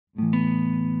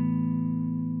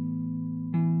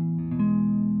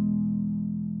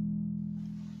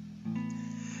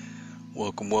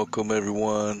Welcome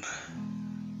everyone.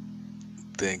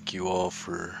 Thank you all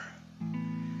for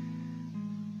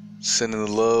sending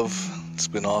the love. It's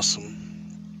been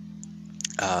awesome.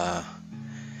 Uh,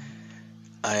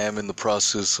 I am in the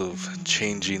process of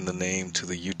changing the name to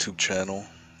the YouTube channel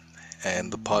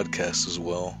and the podcast as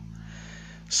well.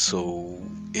 So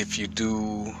if you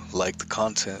do like the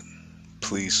content,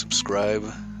 please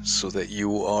subscribe so that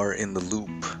you are in the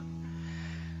loop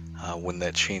when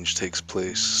that change takes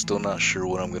place. Still not sure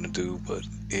what I'm going to do, but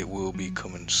it will be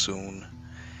coming soon.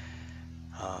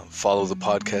 Follow the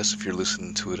podcast if you're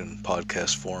listening to it in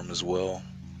podcast form as well.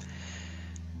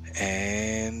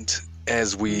 And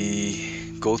as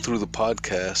we go through the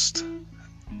podcast,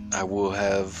 I will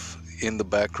have in the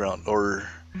background or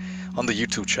on the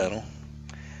YouTube channel,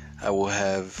 I will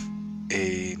have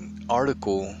an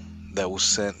article that was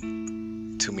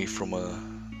sent to me from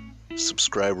a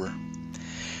subscriber,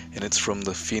 and it's from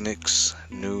the Phoenix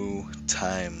New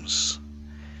Times.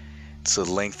 It's a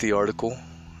lengthy article,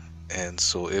 and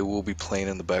so it will be playing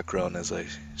in the background as I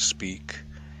speak.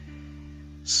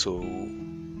 So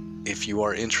if you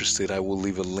are interested, I will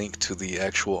leave a link to the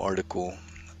actual article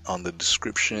on the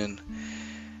description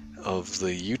of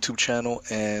the YouTube channel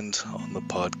and on the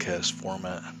podcast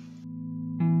format.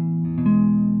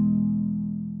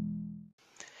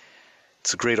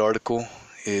 It's a great article.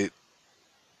 It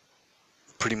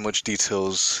pretty much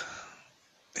details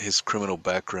his criminal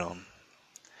background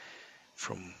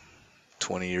from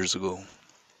 20 years ago.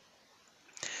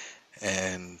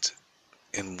 And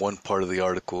in one part of the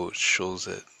article, it shows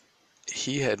that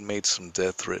he had made some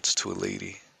death threats to a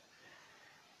lady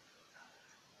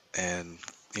and,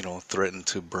 threatened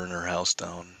to burn her house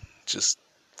down. Just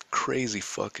crazy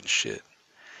fucking shit.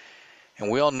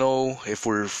 And we all know, if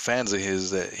we're fans of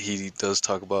his, that he does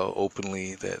talk about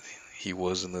openly that he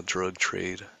was in the drug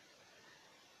trade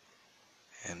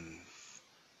and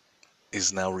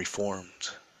is now reformed.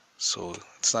 So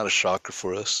it's not a shocker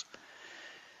for us.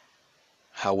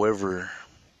 However,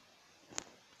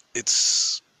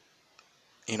 it's,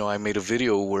 I made a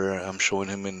video where I'm showing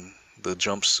him in the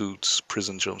jumpsuits,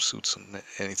 prison jumpsuits and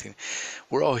anything.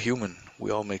 We're all human. We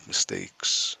all make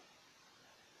mistakes.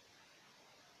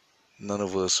 None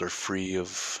of us are free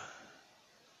of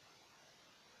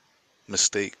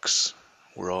mistakes.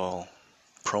 We're all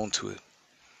prone to it.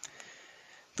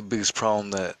 The biggest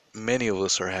problem that many of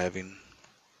us are having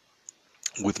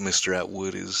with Mr.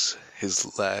 Atwood is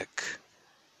his lack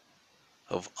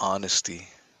of honesty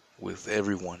with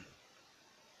everyone.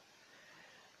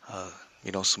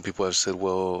 Some people have said,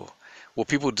 well, what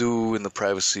people do in the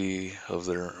privacy of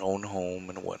their own home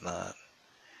and whatnot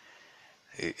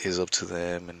is up to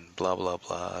them and blah, blah,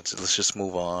 blah. Let's just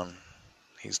move on.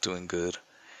 He's doing good.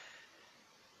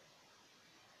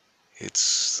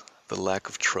 It's the lack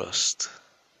of trust.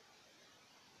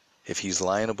 If he's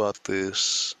lying about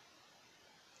this,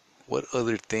 what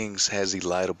other things has he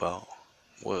lied about?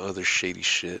 What other shady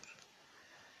shit?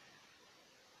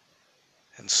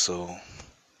 And so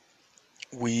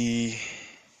we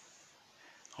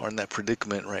are in that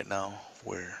predicament right now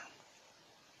where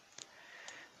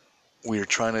we are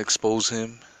trying to expose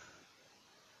him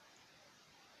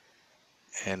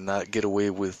and not get away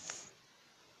with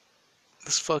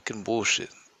this fucking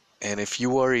bullshit. And if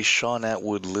you are a Sean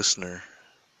Atwood listener,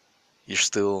 you're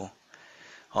still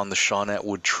on the Sean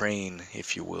Atwood train,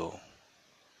 if you will.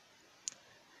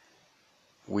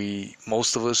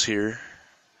 Most of us here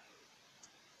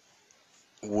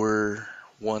were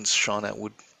once Sean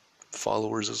Atwood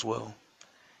followers as well.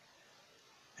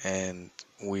 And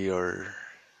we are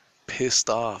pissed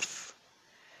off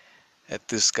at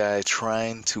this guy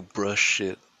trying to brush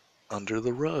shit under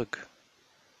the rug.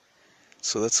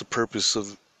 So that's the purpose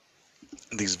of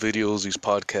these videos, these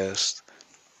podcasts.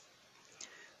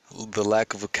 The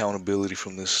lack of accountability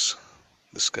from this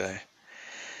guy.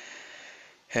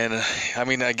 And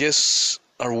I guess,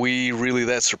 are we really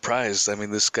that surprised?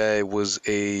 This guy was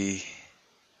a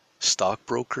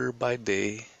stockbroker by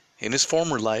day. In his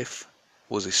former life,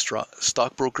 was a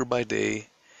stockbroker by day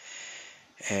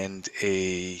and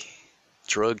a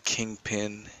drug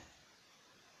kingpin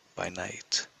by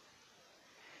night.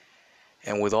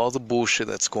 And with all the bullshit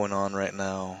that's going on right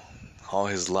now, all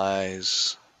his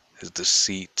lies, his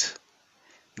deceit,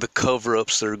 the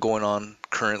cover-ups that are going on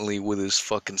currently with his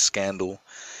fucking scandal,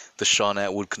 the Sean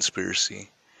Atwood conspiracy,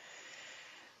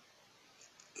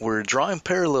 we're drawing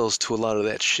parallels to a lot of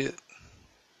that shit.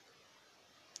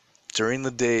 During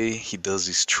the day, he does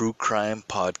these true crime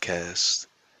podcasts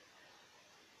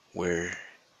where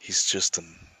he's just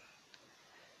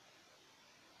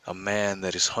a man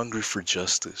that is hungry for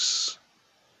justice.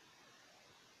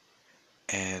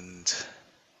 And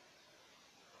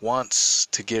wants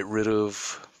to get rid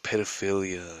of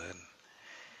pedophilia and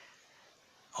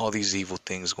all these evil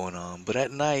things going on. But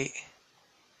at night,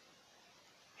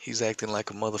 he's acting like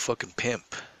a motherfucking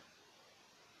pimp.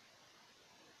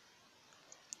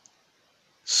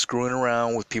 Screwing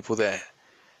around with people that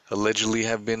allegedly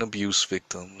have been abuse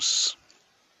victims.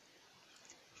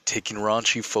 Taking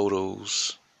raunchy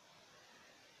photos.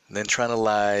 And then trying to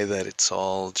lie that it's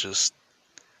all just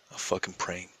a fucking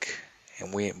prank.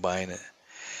 And we ain't buying it.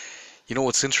 You know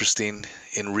what's interesting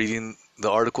in reading the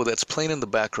article that's playing in the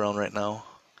background right now?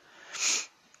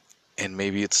 And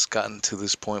maybe it's gotten to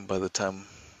this point by the time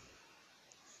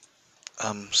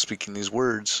I'm speaking these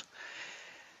words.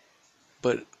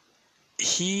 But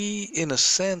he, in a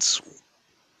sense,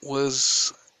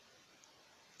 was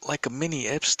like a mini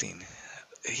Epstein.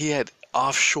 He had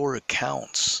offshore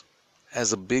accounts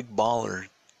as a big baller,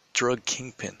 drug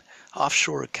kingpin,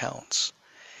 offshore accounts.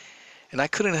 And I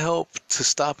couldn't help to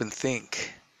stop and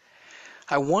think,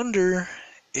 I wonder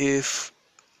if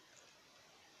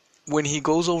when he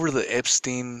goes over the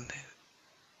Epstein,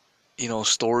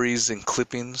 stories and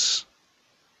clippings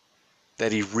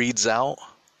that he reads out,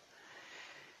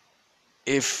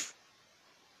 if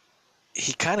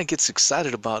he kind of gets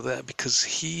excited about that because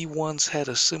he once had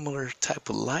a similar type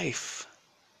of life.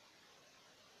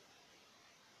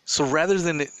 So rather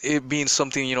than it being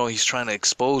something, he's trying to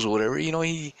expose or whatever,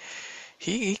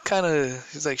 he kind of,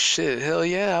 he's like, shit, hell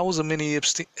yeah, I was a mini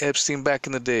Epstein back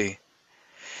in the day.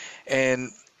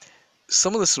 And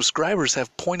some of the subscribers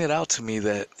have pointed out to me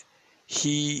that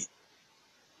he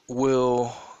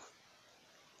will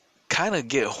kind of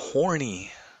get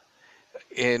horny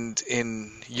and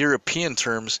in European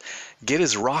terms, get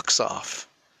his rocks off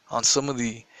on some of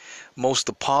the most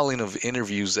appalling of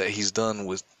interviews that he's done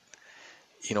with,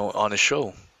 on his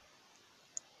show.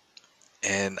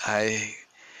 And I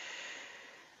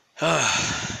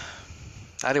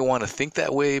didn't want to think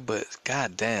that way, but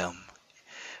goddamn,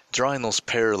 drawing those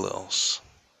parallels.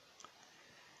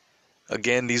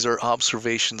 Again, these are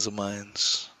observations of mine.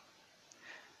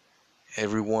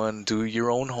 Everyone, do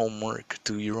your own homework,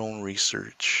 do your own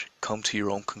research, come to your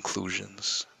own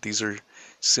conclusions. These are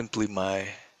simply my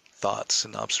thoughts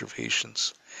and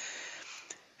observations.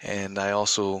 And I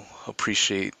also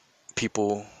appreciate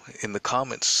people in the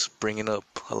comments bringing up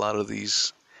a lot of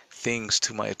these things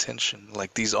to my attention,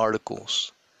 like these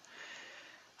articles,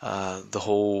 the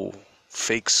whole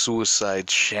fake suicide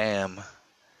sham.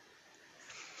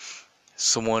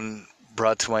 Someone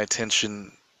brought to my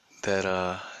attention that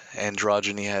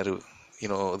Androgyny had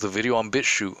the video on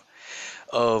BitChute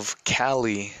of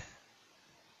Callie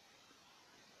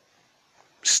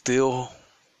still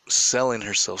selling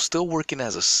herself, still working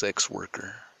as a sex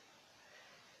worker.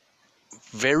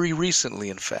 Very recently,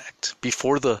 in fact,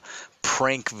 before the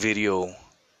prank video,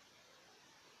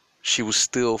 she was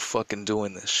still fucking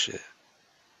doing this shit.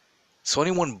 So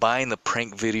anyone buying the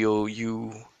prank video,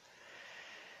 you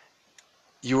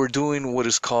are doing what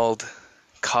is called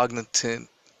cognitive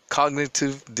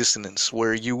dissonance,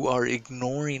 where you are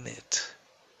ignoring it.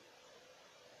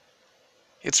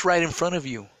 It's right in front of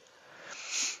you.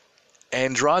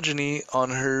 Androgyny on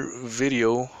her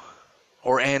video,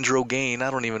 or Androgain, I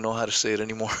don't even know how to say it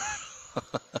anymore.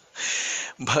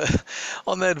 But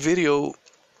on that video,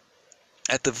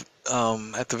 at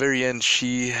the very end,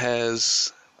 she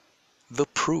has the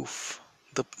proof,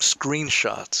 the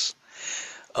screenshots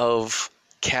of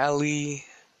Callie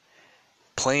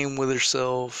playing with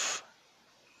herself,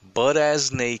 butt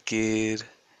ass naked,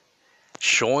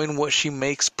 showing what she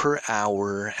makes per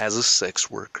hour as a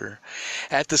sex worker,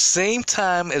 at the same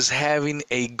time as having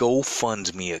a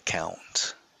GoFundMe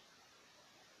account.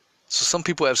 So some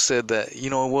people have said that,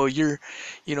 well, you're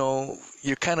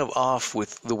kind of off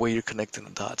with the way you're connecting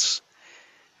the dots.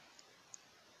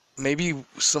 Maybe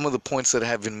some of the points that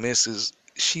have been missed is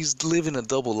she's living a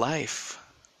double life.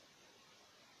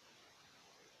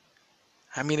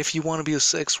 I mean, if you want to be a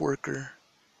sex worker,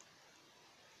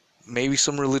 maybe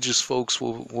some religious folks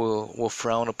will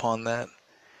frown upon that.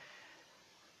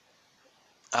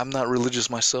 I'm not religious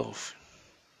myself.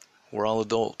 We're all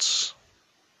adults.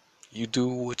 You do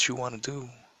what you want to do.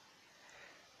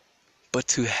 But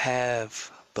to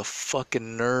have the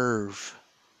fucking nerve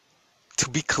to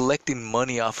be collecting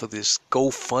money off of this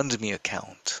GoFundMe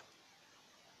account,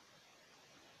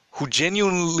 who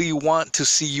genuinely want to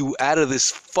see you out of this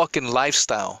fucking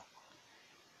lifestyle,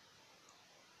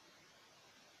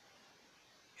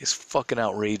 is fucking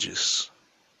outrageous.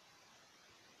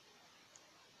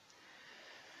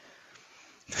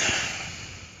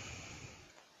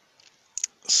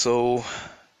 So,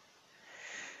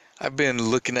 I've been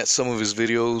looking at some of his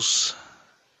videos.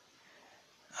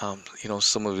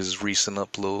 some of his recent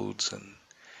uploads, and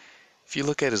if you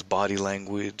look at his body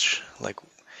language, like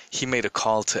he made a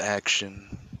call to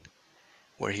action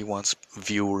where he wants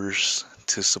viewers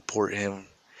to support him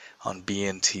on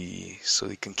BNT so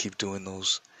he can keep doing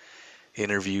those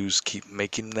interviews, keep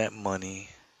making that money.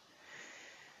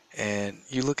 And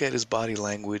you look at his body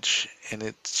language and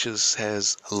it just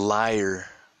has liar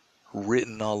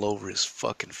written all over his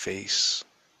fucking face.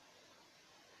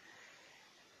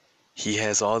 He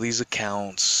has all these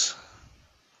accounts.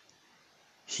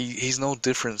 He's no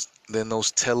different than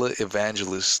those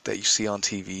tele-evangelists that you see on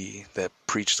TV that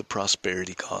preach the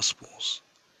prosperity gospels.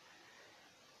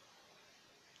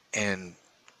 And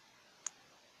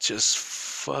just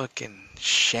fucking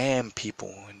sham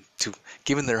people into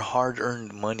giving their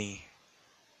hard-earned money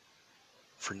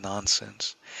for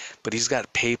nonsense. But he's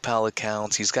got PayPal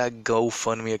accounts, he's got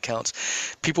GoFundMe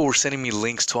accounts. People were sending me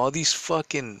links to all these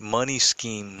fucking money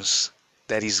schemes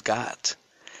that he's got.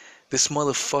 This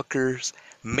motherfucker's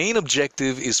main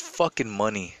objective is fucking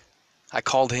money. I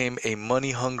called him a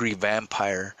money-hungry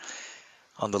vampire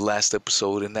on the last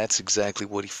episode, and that's exactly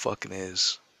what he fucking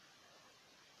is.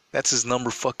 That's his number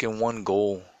fucking one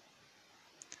goal.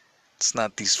 It's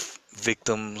not these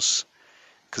victims,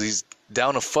 because he's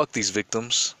down to fuck these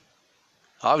victims.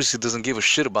 Obviously doesn't give a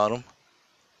shit about them.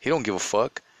 He don't give a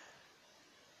fuck.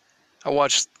 I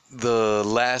watched the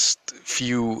last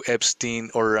few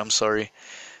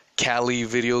Callie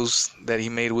videos that he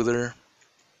made with her,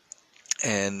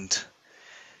 and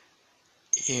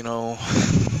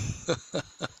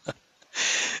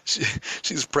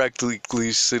she's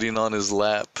practically sitting on his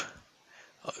lap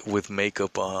with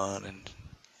makeup on, and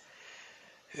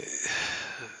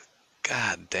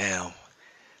god damn,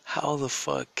 how the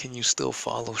fuck can you still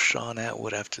follow Sean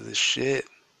Atwood after this shit?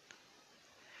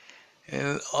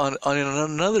 And on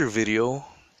another video,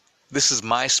 this is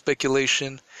my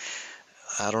speculation,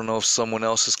 I don't know if someone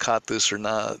else has caught this or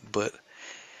not, but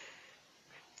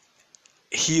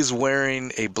he is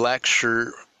wearing a black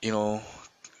shirt,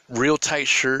 real tight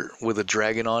shirt with a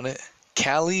dragon on it.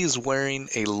 Callie is wearing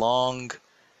a long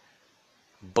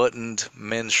buttoned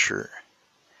men's shirt.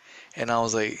 And I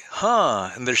was like,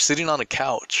 and they're sitting on a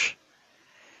couch.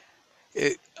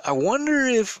 I wonder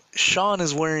if Sean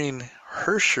is wearing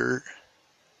her shirt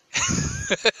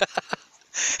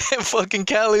and fucking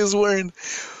Callie is wearing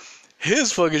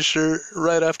his fucking shirt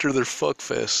right after their fuck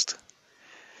fest.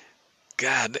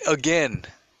 God, again,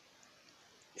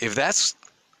 if that's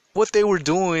what they were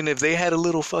doing, if they had a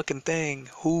little fucking thing,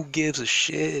 who gives a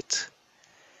shit?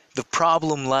 The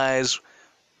problem lies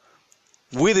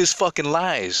with his fucking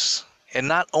lies and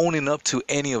not owning up to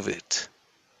any of it.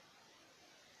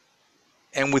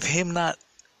 And with him not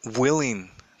willing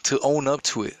to own up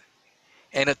to it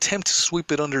and attempt to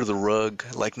sweep it under the rug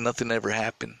like nothing ever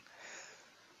happened,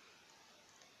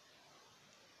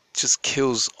 just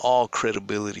kills all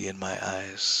credibility in my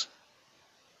eyes.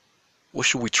 What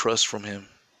should we trust from him?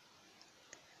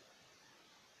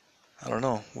 I don't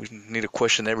know. We need to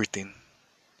question everything.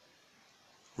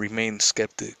 Remain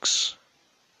skeptics.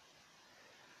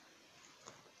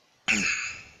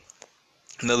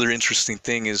 Another interesting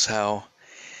thing is how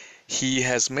he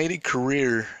has made a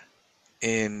career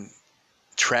in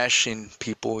trashing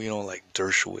people, like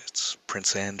Dershowitz,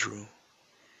 Prince Andrew,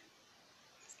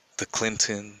 the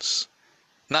Clintons.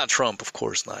 Not Trump, of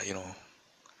course not,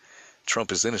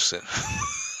 Trump is innocent.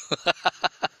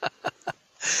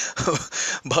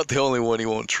 About the only one he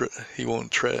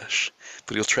won't trash,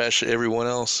 but he'll trash everyone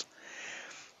else.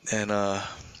 And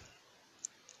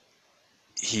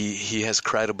he has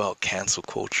cried about cancel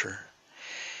culture,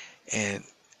 and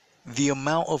the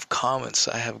amount of comments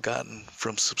I have gotten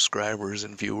from subscribers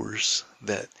and viewers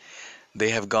that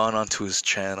they have gone onto his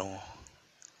channel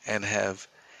and have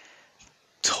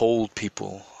told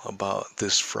people about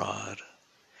this fraud,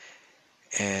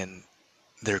 and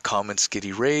their comments get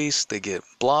erased, they get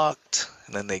blocked,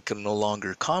 and then they can no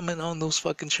longer comment on those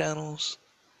fucking channels.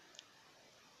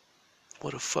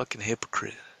 What a fucking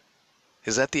hypocrite.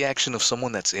 Is that the action of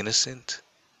someone that's innocent?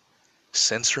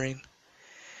 Censoring?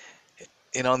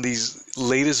 And on these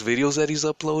latest videos that he's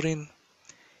uploading,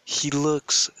 he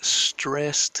looks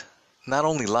stressed. Not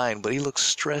only lying, but he looks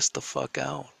stressed the fuck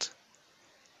out.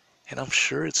 And I'm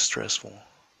sure it's stressful.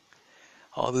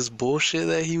 All this bullshit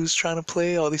that he was trying to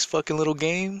play, all these fucking little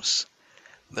games,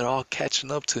 they're all catching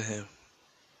up to him.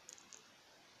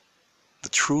 The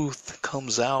truth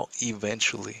comes out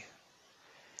eventually.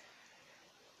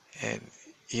 And,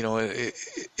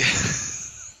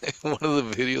 one of the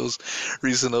videos,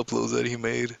 recent uploads that he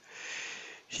made,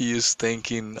 he is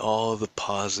thanking all the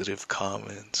positive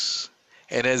comments.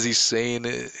 And as he's saying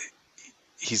it,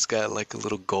 he's got like a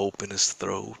little gulp in his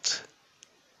throat.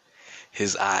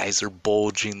 His eyes are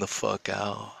bulging the fuck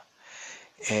out.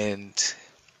 And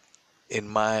in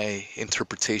my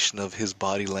interpretation of his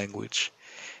body language,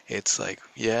 it's like,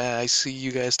 yeah, I see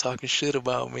you guys talking shit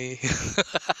about me.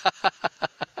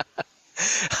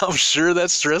 I'm sure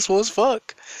that's stressful as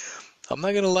fuck. I'm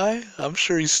not gonna lie. I'm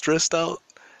sure he's stressed out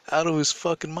of his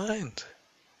fucking mind.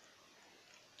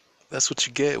 That's what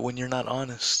you get when you're not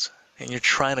honest and you're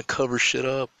trying to cover shit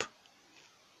up.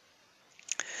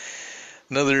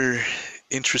 Another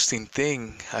interesting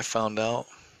thing I found out,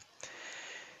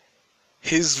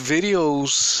 his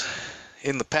videos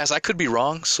in the past, I could be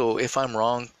wrong, so if I'm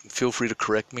wrong, feel free to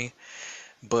correct me.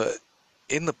 But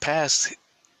in the past,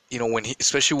 you know,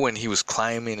 especially when he was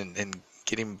climbing and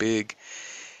getting big,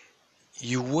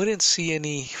 you wouldn't see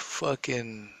any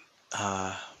fucking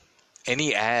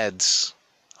any ads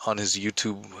on his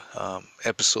YouTube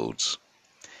episodes.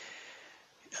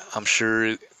 I'm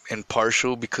sure and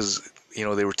partial because, you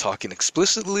know, they were talking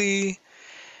explicitly,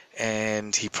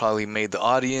 and he probably made the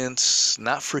audience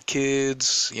not for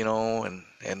kids, you know, and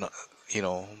you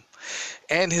know,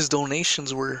 and his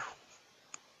donations were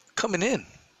coming in,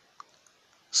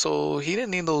 so he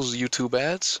didn't need those YouTube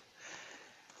ads.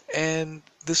 And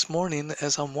this morning,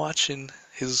 as I'm watching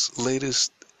his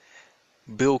latest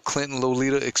Bill Clinton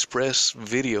Lolita Express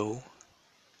video,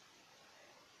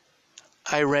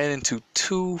 I ran into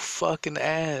 2 fucking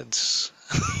ads.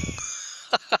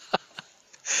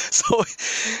 So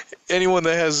anyone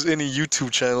that has any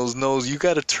YouTube channels knows you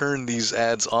gotta turn these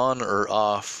ads on or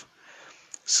off.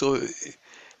 So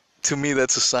to me,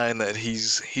 that's a sign that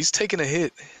he's taking a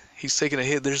hit. He's taking a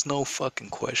hit. There's no fucking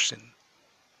question.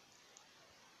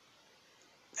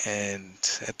 And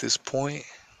at this point,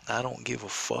 I don't give a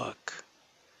fuck.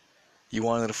 You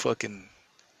wanted to fucking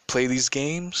play these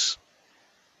games?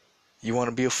 You want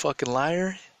to be a fucking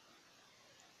liar?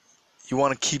 You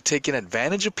want to keep taking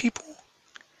advantage of people?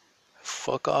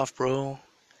 Fuck off, bro.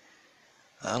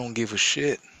 I don't give a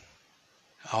shit.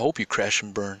 I hope you crash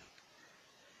and burn.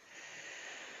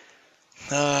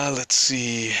 Let's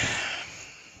see.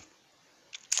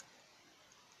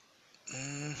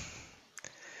 I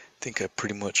think I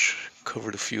pretty much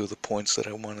covered a few of the points that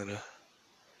I wanted to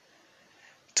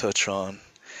touch on.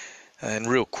 And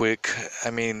real quick,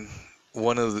 I mean,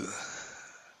 one of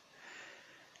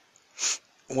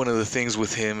the things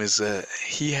with him is that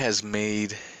he has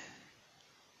made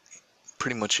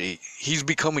pretty much he's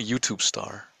become a YouTube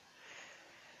star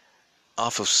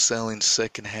off of selling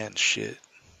secondhand shit.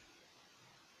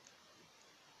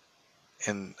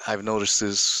 And I've noticed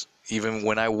this even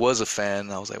when I was a fan.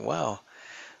 I was like, wow,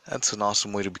 that's an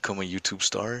awesome way to become a YouTube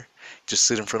star. Just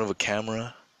sit in front of a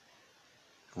camera,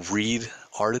 read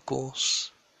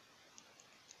articles,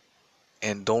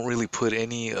 and don't really put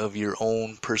any of your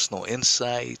own personal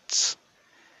insights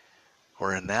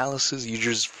or analysis. You're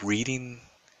just reading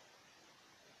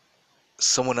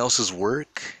someone else's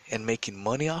work and making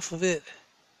money off of it.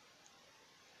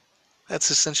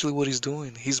 That's essentially what he's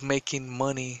doing. He's making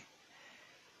money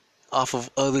off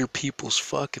of other people's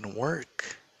fucking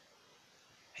work.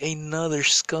 Another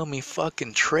scummy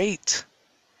fucking trait.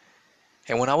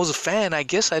 And when I was a fan, I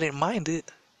guess I didn't mind it.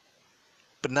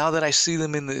 But now that I see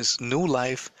them in this new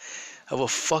life of a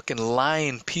fucking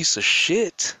lying piece of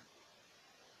shit,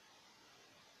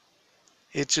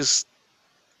 it's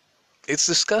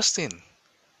disgusting.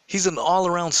 He's an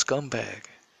all-around scumbag.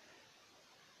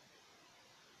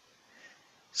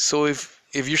 So if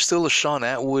you're still a Sean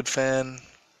Atwood fan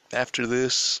after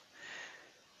this,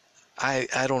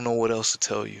 I don't know what else to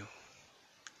tell you.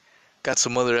 Got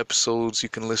some other episodes you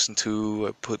can listen to.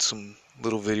 I put some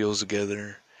little videos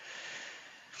together.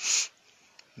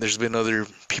 There's been other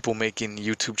people making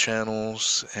YouTube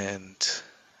channels, and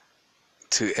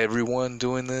to everyone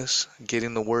doing this,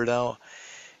 getting the word out.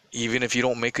 Even if you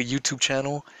don't make a YouTube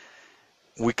channel,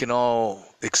 we can all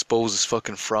expose this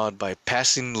fucking fraud by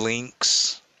passing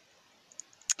links,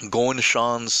 going to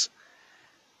Sean's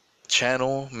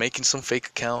channel, making some fake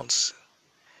accounts.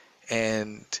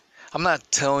 And I'm not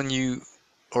telling you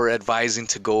or advising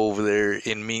to go over there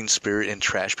in mean spirit and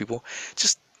trash people.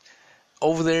 Just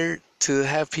over there to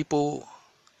have people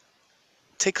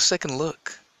take a second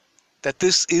look that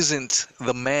this isn't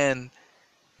the man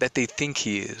that they think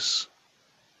he is.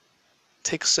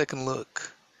 Take a second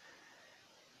look.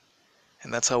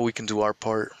 And that's how we can do our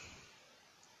part.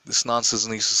 This nonsense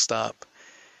needs to stop.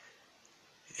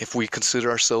 If we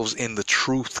consider ourselves in the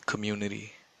truth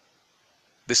community,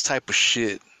 this type of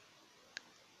shit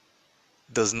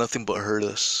does nothing but hurt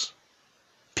us.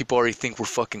 People already think we're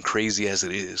fucking crazy as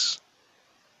it is.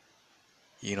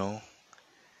 You know?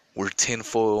 We're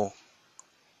tinfoil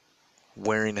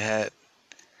wearing hat,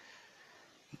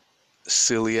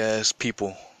 silly ass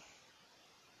people.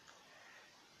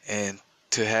 And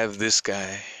to have this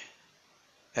guy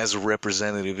as a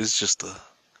representative is just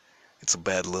it's a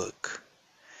bad look.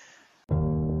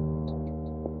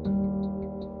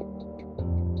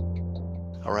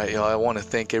 Alright, y'all, I want to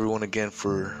thank everyone again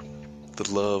for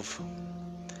the love.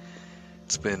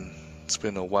 It's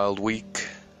been a wild week.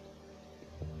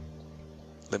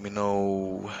 Let me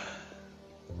know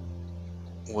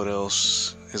what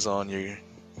else is on your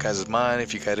guys' mind.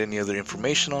 If you got any other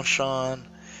information on Sean,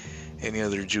 any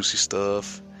other juicy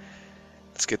stuff,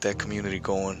 let's get that community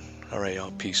going. Alright,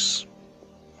 y'all, peace.